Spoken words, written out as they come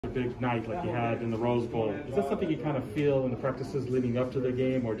big night like you had in the Rose Bowl. Is that something you kind of feel in the practices leading up to the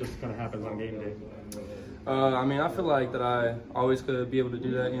game, or just kind of happens on game day? I mean, I feel like that I always could be able to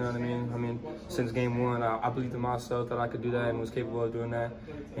do that, you know what I mean? I mean, since game one, I believed in myself that I could do that and was capable of doing that.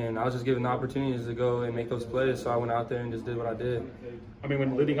 And I was just given the opportunities to go and make those plays, so I went out there and just did what I did. I mean,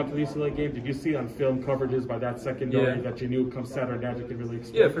 when leading up to the UCLA game, did you see on film coverages by that secondary that you knew come Saturday night you could really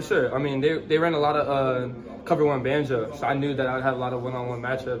exploit? Yeah, for sure. I mean, they ran a lot of cover one banjo, so I knew that I'd have a lot of one-on-one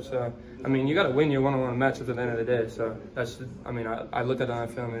matchups. So, I mean, you got to win your one-on-one matchups at the end of the day. So that's, I mean, I looked at it on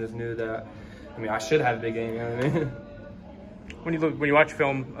film and just knew that, I mean, I should have a big game, you know what I mean? When you watch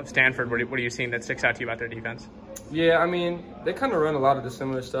film of Stanford, what are you seeing that sticks out to you about their defense? Yeah, I mean, they kind of run a lot of the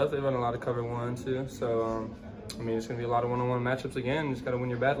similar stuff. They run a lot of cover one too. So, I mean, it's going to be a lot of one-on-one matchups again. You just got to win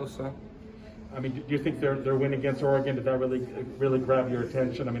your battles. So, I mean, do you think their win against Oregon, did that really grab your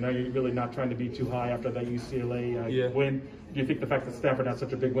attention? I mean, are you really not trying to be too high after that UCLA win? Do you think the fact that Stanford had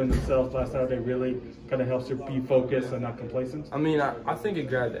such a big win themselves last Saturday really kind of helps you be focused and not complacent? I mean, I think it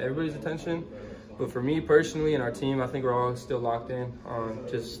grabbed everybody's attention. But for me personally and our team, I think we're all still locked in on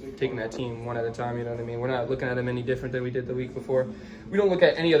just taking that team one at a time, you know what I mean? We're not looking at them any different than we did the week before. We don't look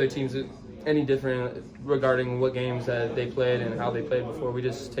at any other teams any different regarding what games that they played and how they played before. We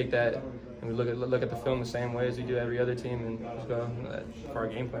just take that and we look at the film the same way as we do every other team and just go for our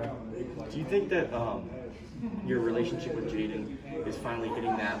game plan. Do you think that your relationship with Jaden is finally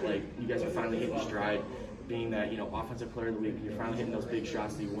hitting that, like, you guys are finally hitting stride, being that, you know, offensive player of the week, you're finally hitting those big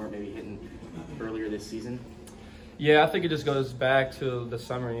shots that you weren't maybe hitting earlier this season? Yeah, I think it just goes back to the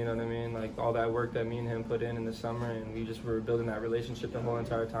summer, you know what I mean? Like all that work that me and him put in the summer, and we just were building that relationship the whole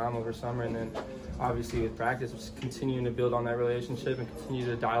entire time over summer. And then obviously with practice, just continuing to build on that relationship and continue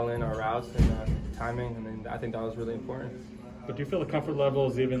to dial in our routes and timing. And then I think that was really important. But do you feel the comfort level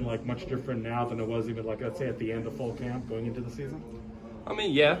is even like much different now than it was even like, let's say, at the end of fall camp going into the season? I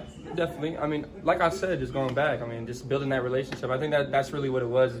mean, yeah, definitely. I mean, like I said, just going back, I mean, just building that relationship. I think that's really what it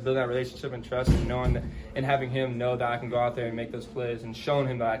was, is building that relationship and trust and knowing that, and having him know that I can go out there and make those plays and showing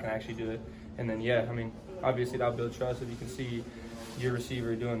him that I can actually do it. And then, yeah, I mean, obviously that'll build trust if you can see your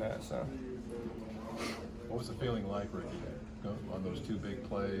receiver doing that. So, what was the feeling like, Ricky, on those two big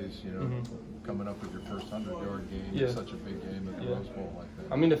plays, you know, coming up with your first 100-yard game, such a big game at the Rose Bowl like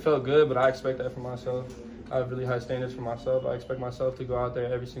that? I mean, it felt good, but I expect that from myself. I have really high standards for myself. I expect myself to go out there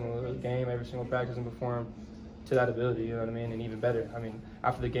every single game, every single practice, and perform to that ability, you know what I mean, and even better. I mean,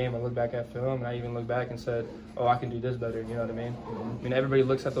 after the game, I look back at film, and I even look back and said, oh, I can do this better, you know what I mean? I mean, everybody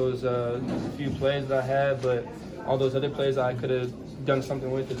looks at those few plays that I had, but all those other plays I could have done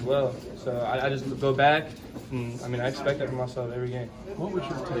something with as well. So I just go back, and I mean, I expect that from myself every game. What was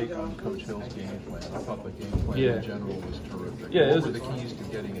your take on Coach Hill's game plan? I thought the game plan in general was terrific. Yeah, what were the keys to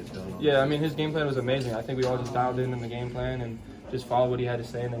getting it done? Yeah, I mean, his game plan was amazing. I think we all just dialed in the game plan and just followed what he had to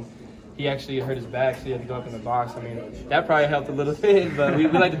say. And then he actually hurt his back, so he had to go up in the box. I mean, that probably helped a little bit, but we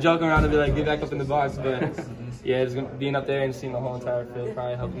like to joke around and be like, get back up in the box. But yeah, being up there and seeing the whole entire field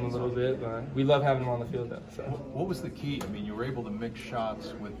probably helped him a little bit. But we love having him on the field, though. So. What was the key? I mean, you were able to mix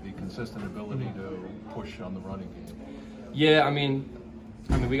shots with the consistent ability to push on the running game. Yeah, I mean,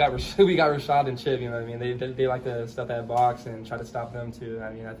 we got Rashad and Chip, you know what I mean? They like to stuff that box and try to stop them too.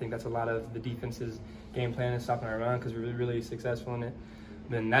 I mean, I think that's a lot of the defense's game plan is stopping our run because we're really successful in it.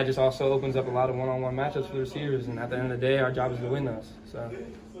 Then that just also opens up a lot of one-on-one matchups for the receivers, and at the end of the day, our job is to win those. So,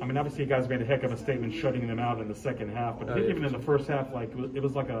 I mean, obviously, you guys made a heck of a statement shutting them out in the second half, but even in the first half, like it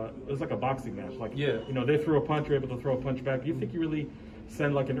was like a boxing match. Like, you know, they threw a punch, you're able to throw a punch back. Do you think you really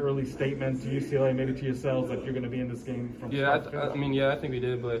send like an early statement to UCLA, maybe to yourselves, that you're going to be in this game from start to finish? I mean, I think we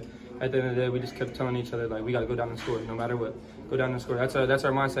did, but at the end of the day, we just kept telling each other, like, we got to go down and score, no matter what. Go down and score. That's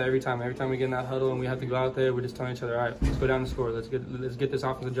our mindset every time. Every time we get in that huddle and we have to go out there, we're just telling each other, all right, let's go down and score. Let's get this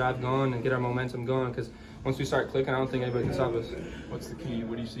offensive drive going and get our momentum going, because once we start clicking, I don't think anybody can stop us. What's the key?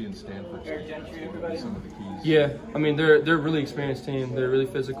 What do you see in Stanford's defense? What would be some of the keys? Yeah, I mean, they're a really experienced team. They're really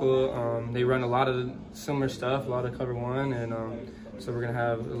physical. They run a lot of similar stuff, a lot of cover one, and so we're going to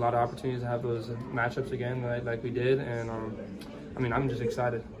have a lot of opportunities to have those matchups again like we did. And, I mean, I'm just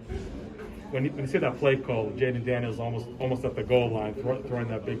excited. When you see that play call, Jaden Daniels almost at the goal line, throwing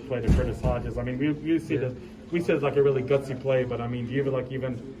that big play to Curtis Hodges. I mean, we see it's like a really gutsy play, but I mean, do you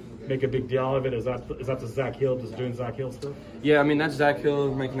even make a big deal of it? Is that the Zach Hill just doing Zach Hill stuff? Yeah, I mean, that's Zach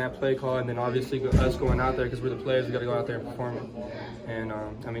Hill making that play call, and then obviously us going out there because we're the players. We got to go out there and perform it. And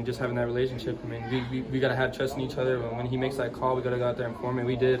I mean, just having that relationship. I mean, we got to have trust in each other. When he makes that call, we got to go out there and perform it.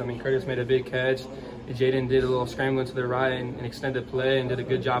 We did. I mean, Curtis made a big catch. Jaden did a little scrambling to the right and extended play and did a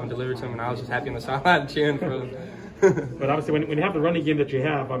good job and delivered to him. And I was just happy on the sideline cheering for him. But obviously, when you have the running game that you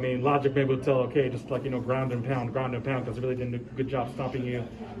have, I mean, logic maybe will tell, okay, just like, ground and pound, because they really did a good job stopping you.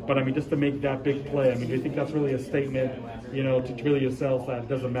 But I mean, just to make that big play, I mean, do you think that's really a statement, to really yourself that it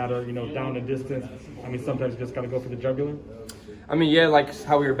doesn't matter, down and distance? I mean, sometimes you just got to go for the jugular. I mean, yeah, like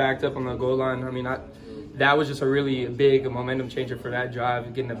how we were backed up on the goal line. I mean, that was just a really big momentum changer for that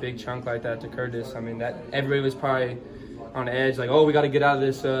drive, getting a big chunk like that to Curtis. I mean, that everybody was probably on the edge, like, oh, we got to get out of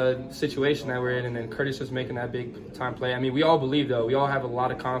this situation that we're in, and then Curtis just making that big time play. I mean, we all believe, though. We all have a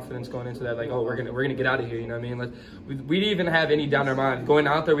lot of confidence going into that, like, oh, we're gonna get out of here, you know what I mean? We didn't even have any doubt in our mind. Going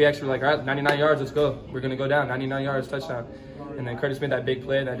out there, we actually were like, all right, 99 yards, let's go. We're going to go down, 99 yards, touchdown. And then Curtis made that big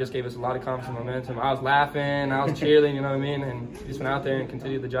play, and that just gave us a lot of confidence and momentum. I was laughing, I was cheering, you know what I mean? And just went out there and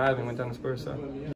continued the drive and went down the Spurs, so.